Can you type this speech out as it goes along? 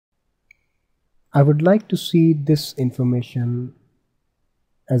I would like to see this information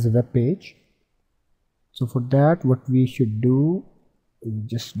as a web page. So for that, what we should do is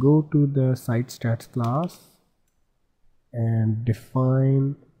just go to the site stats class and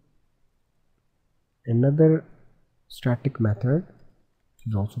define another static method, which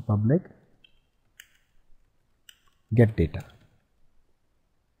is also public, get data.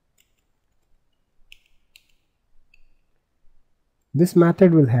 This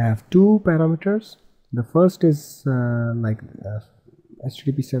method will have two parameters. The first is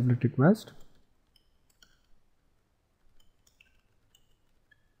HTTP servlet request,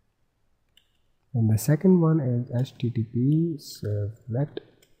 and the second one is HTTP servlet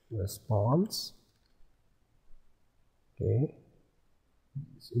response. Okay,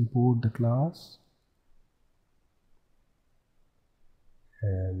 let's import the class,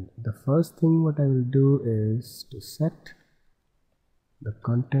 and the first thing what I will do is to set the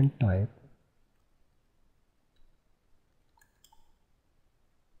content type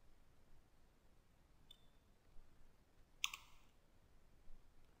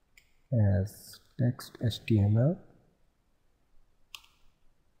as text HTML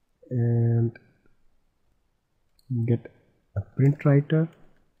and get a print writer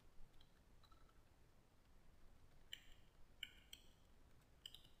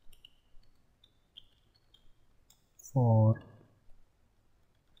for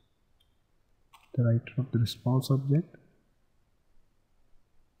the writer of the response object.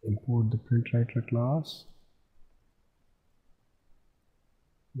 Import the print writer class.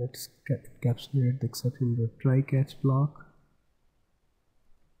 Let's encapsulate the exception with try catch block.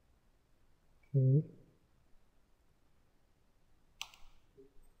 Okay.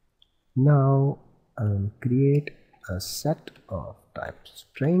 Now I will create a set of type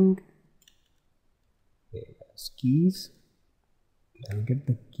string as keys. I'll get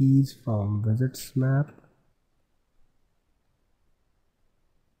the keys from visits map.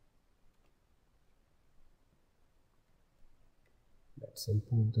 Let's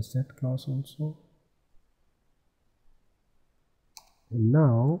import the set class also. And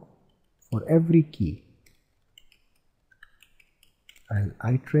now for every key I'll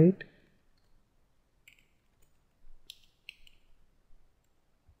iterate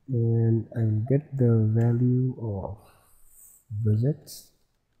and I will get the value of visits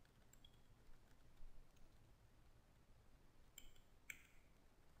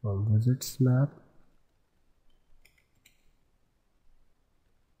from visits map.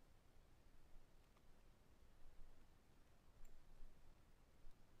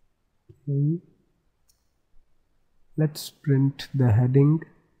 Okay. Let's print the heading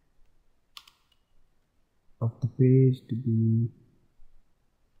of the page to be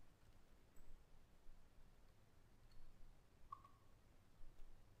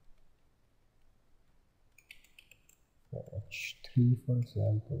H3, for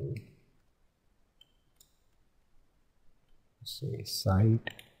example. Say site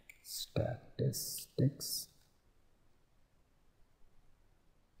statistics,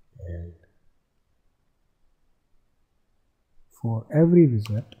 and for every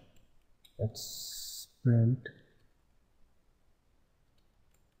visit let's print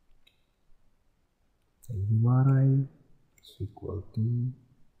the URI is equal to,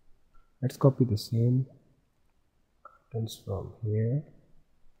 let's copy the same contents from here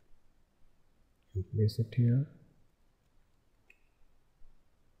and place it here.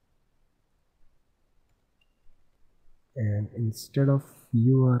 And instead of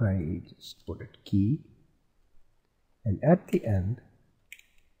URI, just put it key, and at the end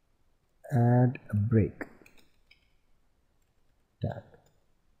add a break tag.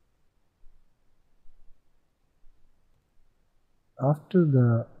 After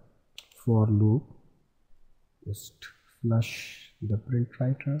the for loop, just flush the print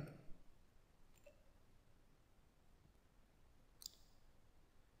writer.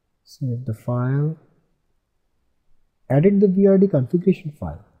 Save the file. Edit the VRD configuration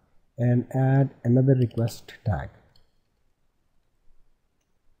file and add another request tag.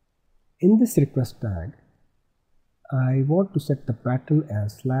 In this request tag, I want to set the pattern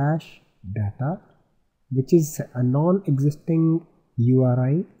as /data, which is a non-existing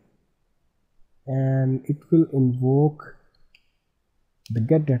URI, and it will invoke the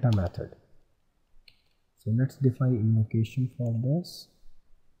getData method. So let's define invocation for this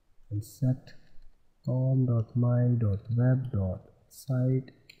and set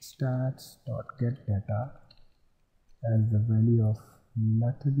com.my.web.site_stats.getData as the value of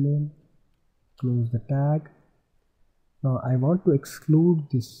method name. Close the tag. Now I want to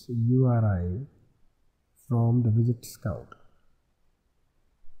exclude this URI from the visits count.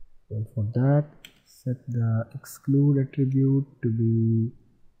 And for that, set the exclude attribute to be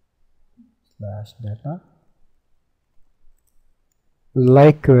 /data.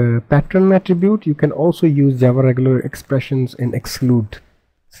 Like pattern attribute, you can also use Java regular expressions in exclude.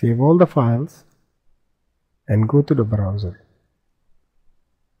 Save all the files and go to the browser.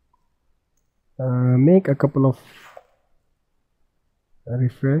 Make a couple of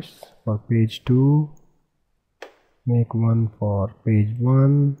refresh for page 2. Make one for page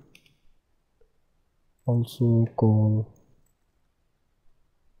 1. Also call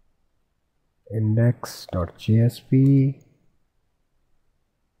index.jsp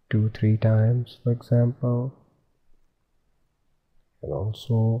 2-3 times, for example, and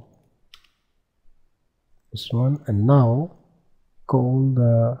also this one, and now call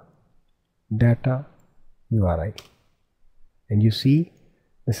the data URI, and you see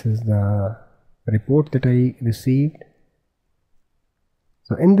this is the report that I received.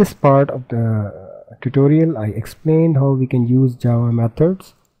 So in this part of the tutorial, I explained how we can use Java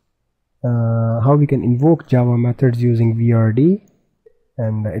methods, how we can invoke Java methods using VRD,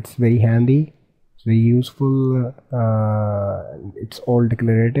 and it's very handy, it's very useful, it's all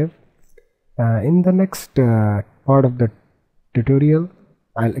declarative. In the next part of the tutorial,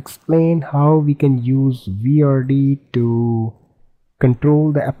 I'll explain how we can use VRD to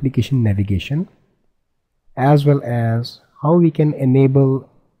control the application navigation, as well as how we can enable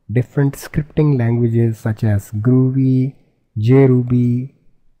different scripting languages such as Groovy, JRuby,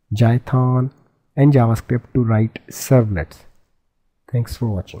 Python, and JavaScript to write servlets. Thanks for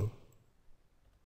watching.